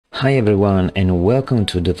Hi everyone, and welcome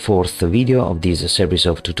to the fourth video of this series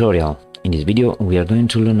of tutorial. In this video we are going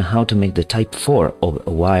to learn how to make the type 4 of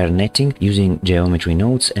wire netting using geometry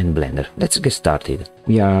nodes and Blender. Let's get started.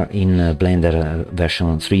 We are in Blender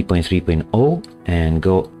version 3.3.0 and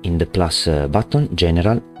go in the plus button,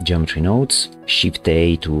 General, Geometry Nodes, Shift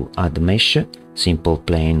A to add mesh. Simple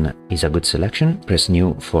plane is a good selection. Press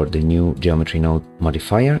New for the new geometry node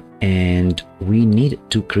modifier, and we need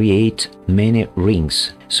to create many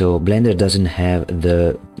rings. So Blender doesn't have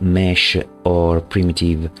the mesh or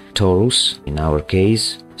primitive torus in our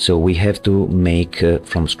case, so we have to make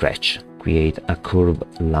from scratch. Create a curve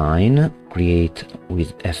line, create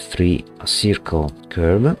with F3 a circle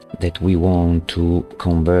curve that we want to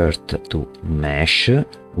convert to mesh.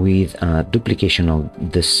 With a duplication of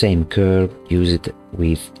the same curve, use it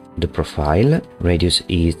with the profile. Radius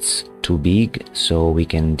is too big, so we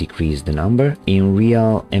can decrease the number. In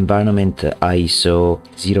real environment, ISO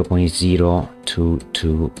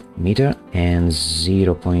 0.022 meter and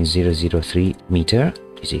 0.003 meter.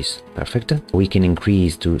 This is perfect. We can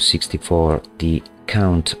increase to 64 the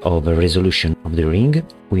count of a resolution of the ring.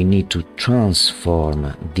 We need to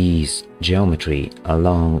transform this geometry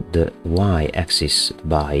along the y-axis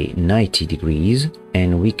by 90 degrees,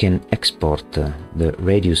 and we can export the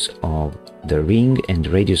radius of the ring and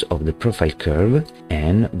the radius of the profile curve,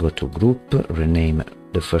 and go to group, rename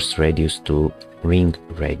the first radius to ring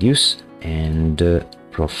radius and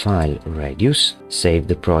profile radius. Save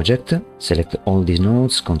the project, select all these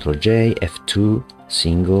nodes, Ctrl J, F2,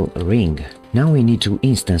 single ring. Now we need to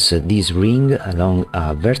instance this ring along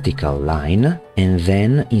a vertical line, and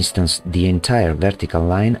then instance the entire vertical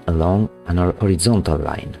line along an horizontal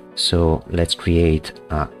line. So let's create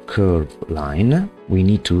a curve line. We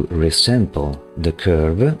need to resample the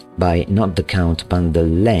curve by not the count but the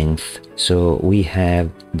length. So we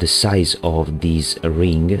have the size of this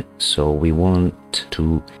ring, so we want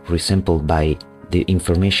to resample by the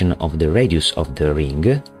information of the radius of the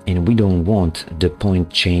ring, and we don't want the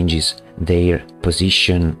point changes their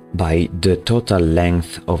position by the total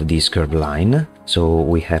length of this curve line. So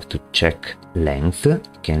we have to check length,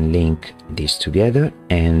 can link this together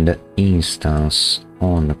and instance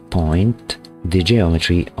on point the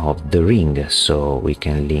geometry of the ring. So we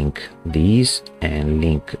can link these and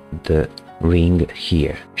link the ring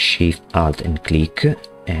here. Shift Alt and click,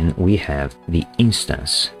 and we have the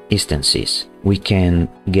instances. We can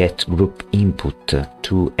get group input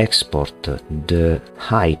to export the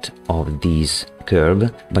height of this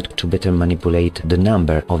curve, but to better manipulate the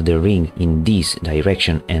number of the ring in this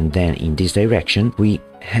direction and then in this direction, we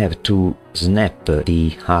have to snap the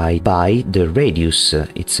height by the radius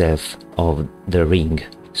itself of the ring.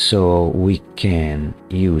 So we can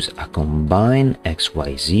use a combine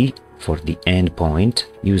XYZ for the endpoint,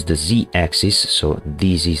 use the z-axis, so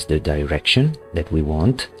this is the direction that we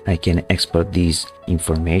want. I can export this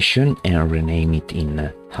information and rename it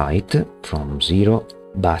in height from 0,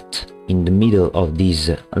 but in the middle of this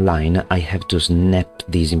line I have to snap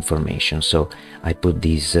this information, so I put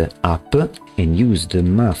this up and use the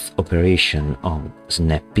math operation of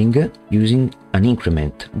snapping using an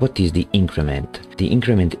increment. What is the increment? The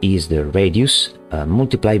increment is the radius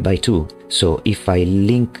multiplied by 2. So if I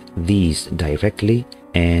link these directly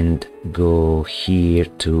and go here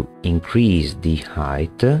to increase the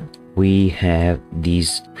height, we have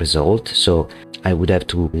this result. So I would have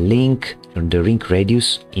to link the ring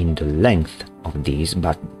radius in the length of this,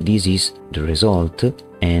 but this is the result,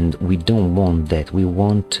 and we don't want that. We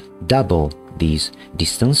want double this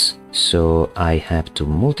distance, so I have to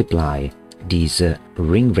multiply this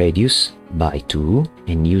ring radius by 2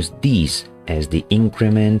 and use this as the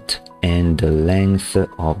increment and the length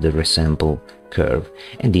of the resample curve,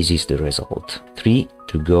 and this is the result. 3.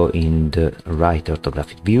 To go in the right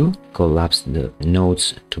orthographic view, collapse the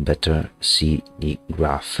nodes to better see the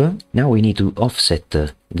graph. Now we need to offset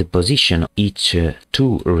the position of each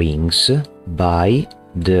two rings by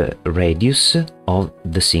the radius of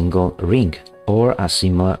the single ring or a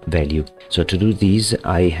similar value. So to do this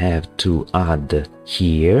I have to add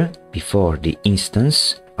here before the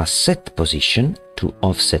instance a set position to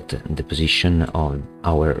offset the position of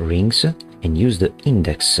our rings, and use the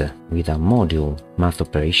index with a module math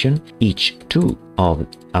operation each two of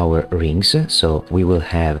our rings, so we will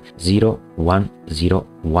have 0, 1, 0,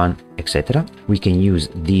 1, etc. We can use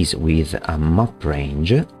this with a map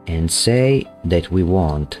range and say that we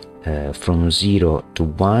want from 0 to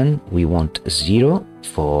 1, we want 0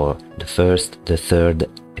 for the first, the third,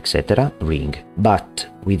 etc. ring, but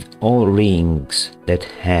with all rings that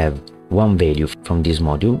have one value from this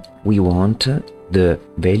module, we want the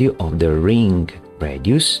value of the ring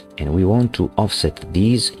radius, and we want to offset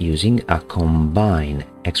these using a combine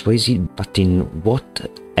XYZ, but in what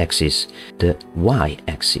axis? The Y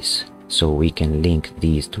axis. So we can link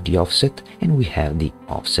these to the offset, and we have the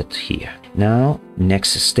offset here. Now,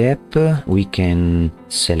 next step, we can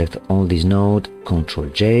select all these nodes,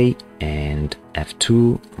 Ctrl J and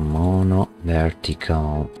F2, mono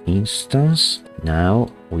vertical instance. Now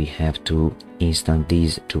we have to instance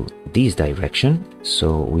these to this direction,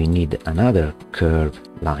 so we need another curve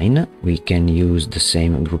line. We can use the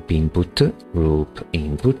same group input,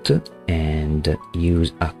 and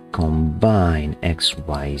use a combine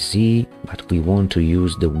XYZ, but we want to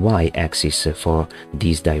use the Y axis for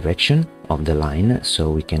this direction of the line, so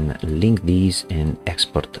we can link these and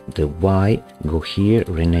export the Y, go here,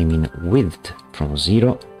 renaming width from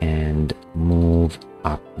 0 and move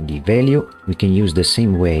up the value. We can use the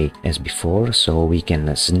same way as before, so we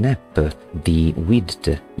can snap the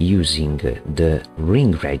width using the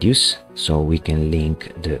ring radius, so we can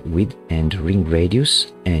link the width and ring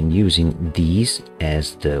radius and using these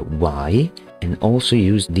as the Y, and also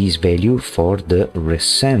use this value for the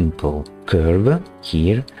resample curve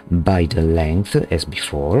here by the length as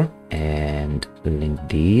before, and link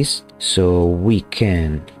this, so we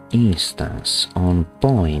can instance on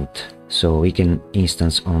point. So we can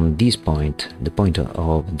instance on this point, the point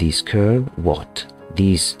of this curve, what?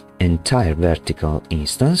 This entire vertical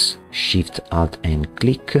instance, Shift Alt and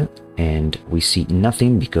click, and we see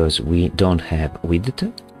nothing because we don't have width.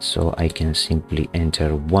 So I can simply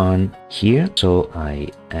enter 1 here. So I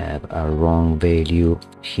have a wrong value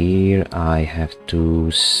here. I have to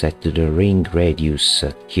set the ring radius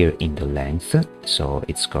here in the length, so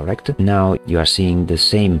it's correct. Now you are seeing the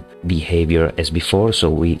same behavior as before, so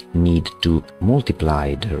we need to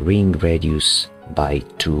multiply the ring radius by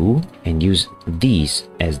 2 and use this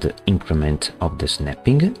as the increment of the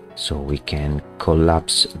snapping. So we can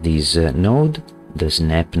collapse this node, the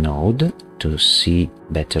snap node, to see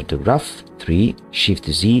better the graph. 3, Shift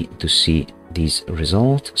Z to see this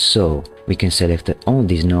result. So we can select all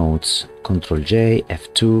these nodes, Ctrl J,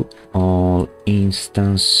 F2, all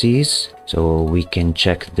instances, so we can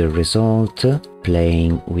check the result,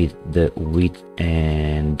 playing with the width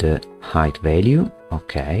and height value.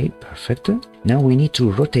 Okay, perfect. Now we need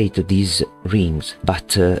to rotate these rings,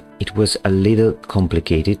 but it was a little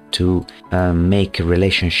complicated to make a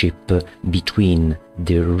relationship between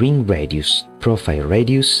the ring radius, profile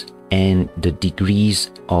radius, and the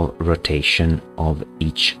degrees of rotation of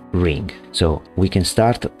each ring. So we can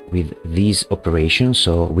start with this operation.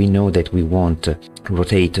 So we know that we want to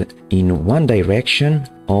rotate in one direction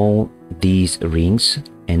all these rings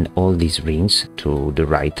and all these rings to the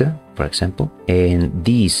right, for example, and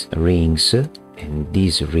these rings and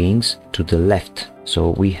these rings to the left.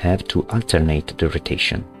 So we have to alternate the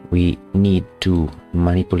rotation. We need to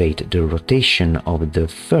manipulate the rotation of the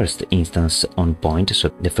first instance on point,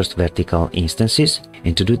 so the first vertical instances,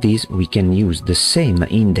 and to do this we can use the same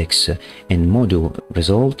index and module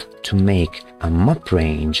result to make a map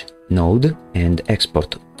range node and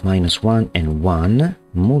export -1 and 1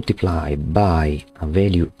 multiply by a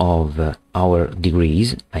value of our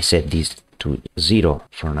degrees. I set this to 0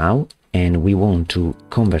 for now, and we want to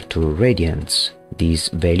convert to radians this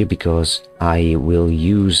value because I will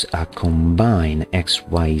use a combine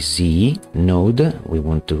XYZ node. We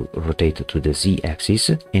want to rotate to the Z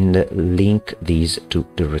axis and link these to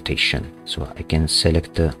the rotation. So I can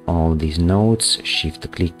select all these nodes,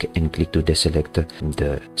 shift click and click to deselect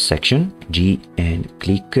the section, G and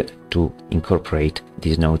click to incorporate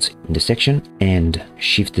these nodes in the section, and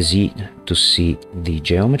shift Z to see the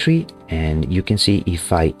geometry. And you can see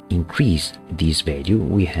if I increase this value,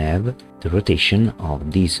 we have the rotation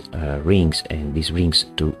of these rings and these rings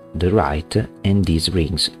to the right and these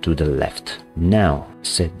rings to the left. Now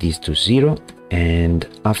set this to 0, and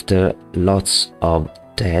after lots of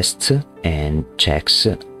tests and checks,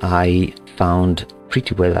 I found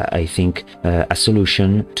pretty well, I think, a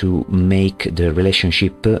solution to make the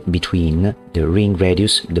relationship between the ring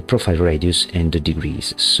radius, the profile radius and the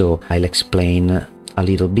degrees. So I'll explain a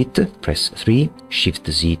little bit. Press 3, Shift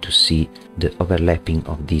Z to see the overlapping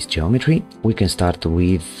of this geometry. We can start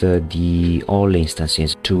with the all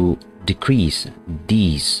instances to decrease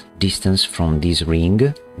this distance from this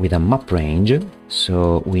ring with a map range.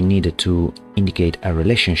 So we need to indicate a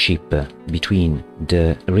relationship between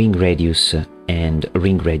the ring radius and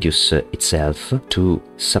ring radius itself to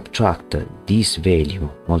subtract this value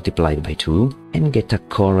multiplied by 2 and get a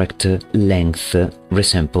correct length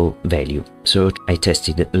resample value. So I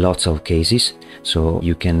tested lots of cases, so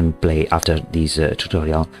you can play after this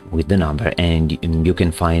tutorial with the number and you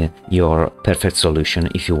can find your perfect solution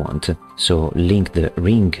if you want. So link the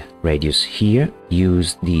ring radius here,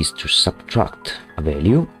 use this to subtract a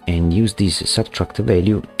value and use this subtract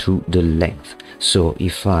value to the length. So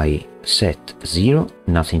if I set 0,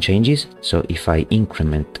 nothing changes. So if I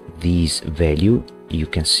increment this value, you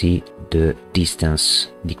can see the distance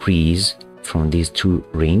decrease from these two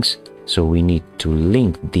rings. So we need to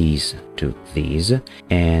link these to these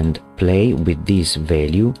and play with this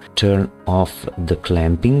value, turn off the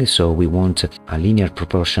clamping, so we want a linear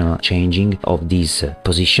proportional changing of this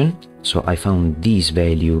position. So I found this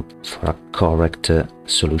value for a correct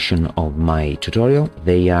solution of my tutorial.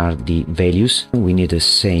 They are the values. We need the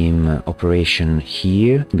same operation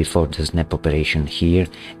here before the snap operation here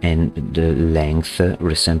and the length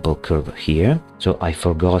resample curve here. So I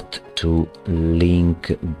forgot to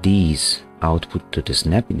link these output to the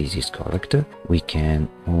snap. This is correct. We can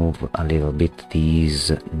move a little bit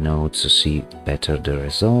these nodes to see better the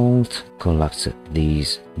result. Collapse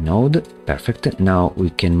this node. Perfect. Now we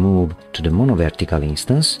can move to the monovertical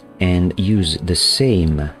instance and use the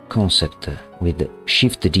same concept with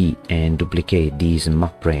Shift D and duplicate this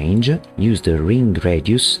map range. Use the ring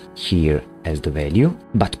radius here as the value,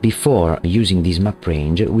 but before using this map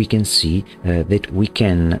range we can see that we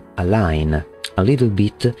can align a little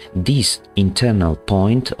bit this internal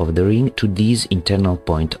point of the ring to this internal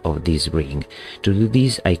point of this ring. To do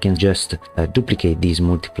this I can just duplicate this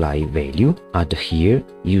multiply value, add here,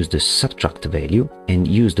 use the subtract value and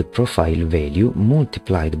use the profile value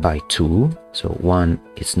multiplied by 2. So 1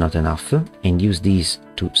 is not enough, and use this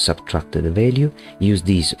to subtract the value, use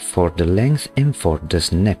this for the length and for the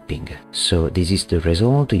snapping. So this is the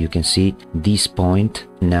result. You can see this point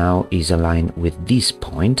now is aligned with this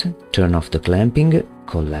point. Turn off the clamping,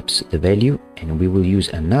 collapse the value, and we will use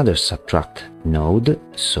another subtract node.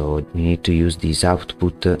 So we need to use this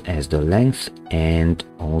output as the length and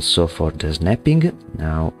also for the snapping.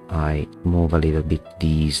 Now I move a little bit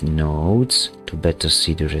these nodes to better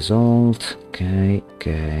see the result. Okay,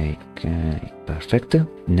 perfect.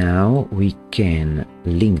 Now we can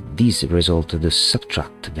link this result to the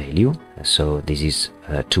subtract value. So this is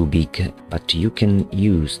too big, but you can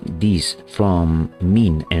use this from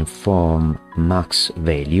min and from max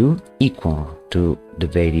value equal to the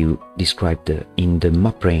value described in the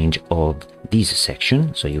map range of this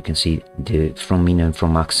section. So you can see the from min and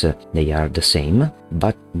from max they are the same,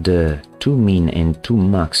 but the to min and to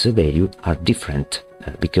max value are different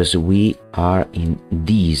because we are in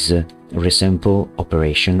this resample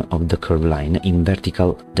operation of the curve line in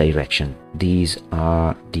vertical direction. These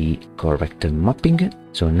are the correct mapping.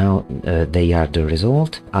 So now they are the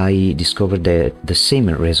result. I discovered that the same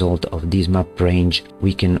result of this map range,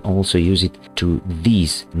 we can also use it to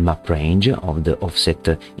this map range of the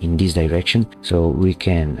offset in this direction. So we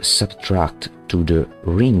can subtract to the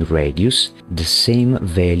ring radius the same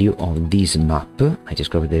value of this map. I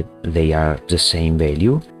discovered that they are the same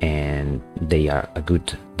value and they are a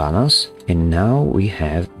good balance. And now we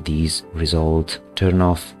have this result. Turn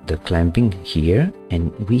off the clamping here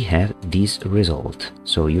and we have this result.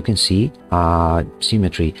 So you can see a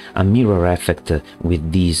symmetry, a mirror effect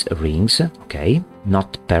with these rings. Okay,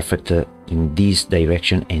 not perfect in this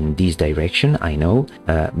direction and this direction, I know,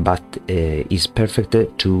 but is perfect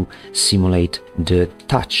to simulate the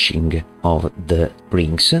touching of the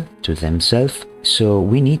rings to themselves. So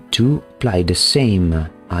we need to apply the same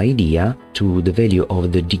idea to the value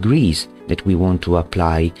of the degrees that we want to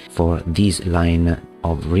apply for this line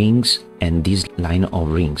of rings and this line of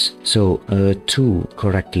rings. So to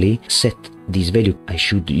correctly set this value, I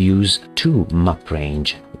should use two map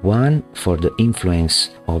range. One for the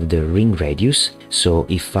influence of the ring radius. So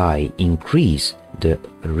if I increase the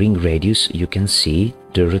ring radius, you can see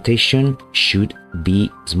the rotation should be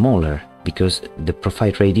smaller because the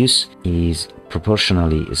profile radius is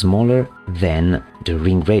proportionally smaller than the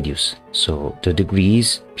ring radius. So the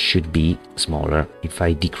degrees should be smaller. If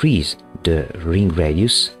I decrease the ring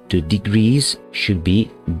radius, the degrees should be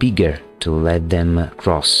bigger to let them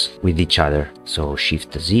cross with each other. So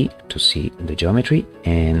Shift Z to see the geometry,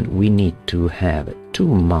 and we need to have two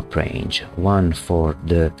map range, one for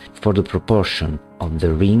the proportion of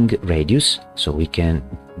the ring radius. So we can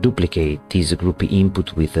duplicate this group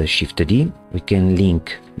input with a Shift D. We can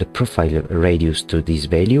link the profile radius to this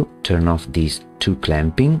value, turn off these two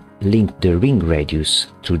clamping, link the ring radius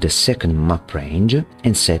to the second map range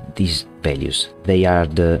and set these values. They are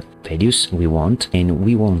the values we want, and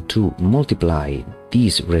we want to multiply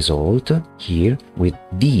this result here with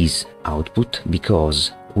this output,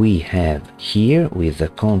 because we have here with the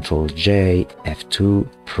Ctrl J F2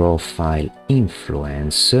 profile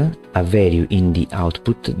influence a value in the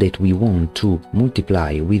output that we want to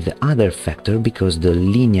multiply with the other factor, because the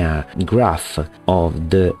linear graph of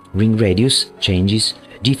the ring radius changes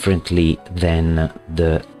differently than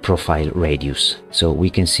the profile radius. So we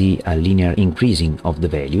can see a linear increasing of the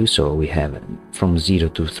value. So we have from 0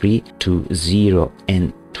 to 3 to 0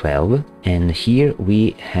 and 12, and here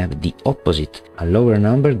we have the opposite. A lower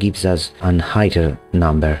number gives us a higher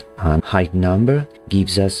number, a high number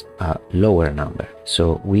gives us a lower number.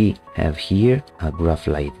 So we have here a graph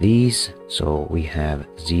like this. So we have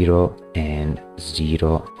 0 and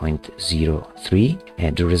 0.03,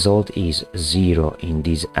 and the result is 0 in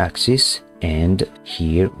this axis, and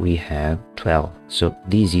here we have 12. So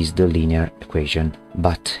this is the linear equation.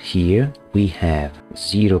 But here we have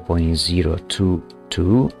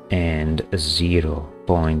 0.022 and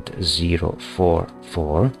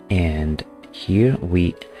 0.044, and here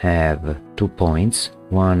we have 2 points.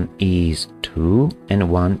 One is 2 and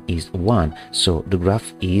one is 1. So the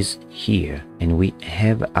graph is here, and we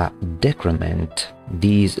have a decrement.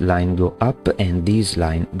 This line go up and this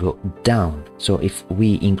line go down. So if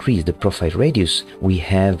we increase the profile radius, we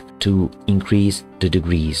have to increase the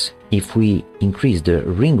degrees. If we increase the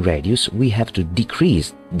ring radius, we have to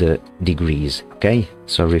decrease the degrees. Okay,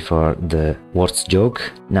 sorry for the words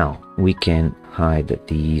joke. Now we can hide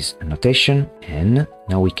this annotation, and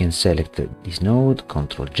now we can select this node,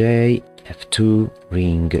 Ctrl J, F2,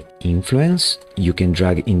 ring influence. You can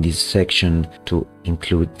drag in this section to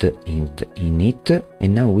include in it,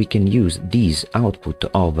 and now we can use this output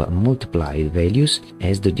of multiplied values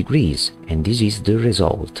as the degrees, and this is the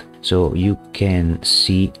result. So you can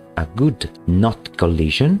see a good not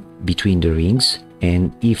collision between the rings,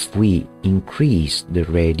 and if we increase the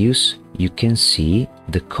radius, you can see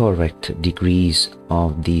the correct degrees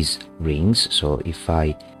of these rings. So if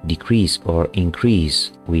I decrease or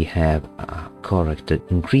increase, we have a correct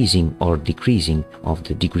increasing or decreasing of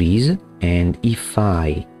the degrees, and if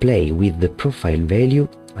I play with the profile value,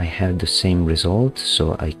 I have the same result.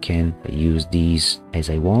 So I can use these as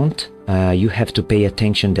I want. You have to pay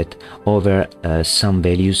attention that over some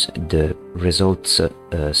values the results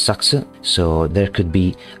sucks, so there could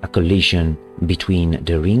be a collision between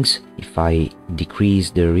the rings. If I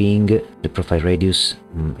decrease the ring, the profile radius,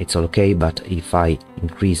 it's okay, but if I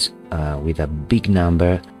increase with a big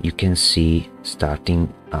number, you can see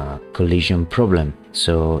starting a collision problem.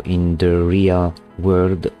 So in the real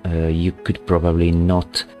world, you could probably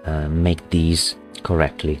not make these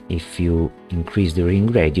correctly. If you increase the ring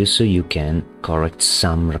radius, so you can correct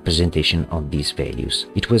some representation of these values.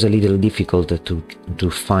 It was a little difficult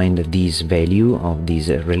to find this value of this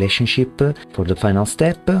relationship. For the final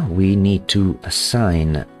step, we need to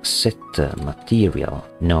assign set material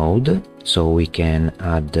node, so we can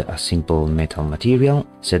add a simple metal material,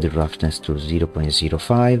 set the roughness to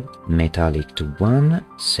 0.05, metallic to 1,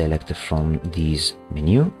 select from this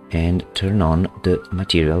menu and turn on the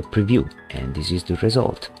material preview, and this is the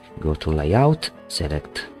result. Go to layout,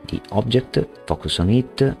 select the object, focus on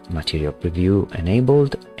it, material preview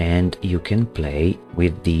enabled, and you can play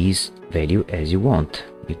with these value as you want.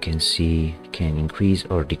 You can see, can increase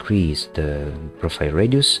or decrease the profile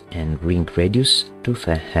radius and ring radius to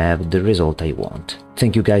have the result I want.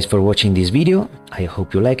 Thank you guys for watching this video. I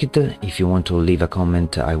hope you like it. If you want to leave a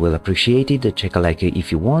comment, I will appreciate it. Check a like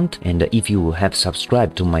if you want, and if you have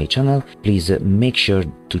subscribed to my channel, please make sure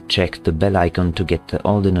to check the bell icon to get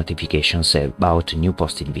all the notifications about new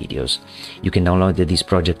posted videos. You can download this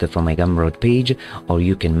project from my Gumroad page, or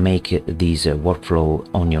you can make this workflow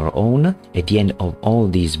on your own. At the end of all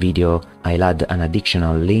this video, I'll add an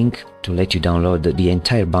additional link to let you download the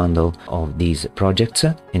entire bundle of these projects,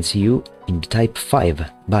 and see you in type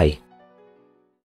 5. Bye!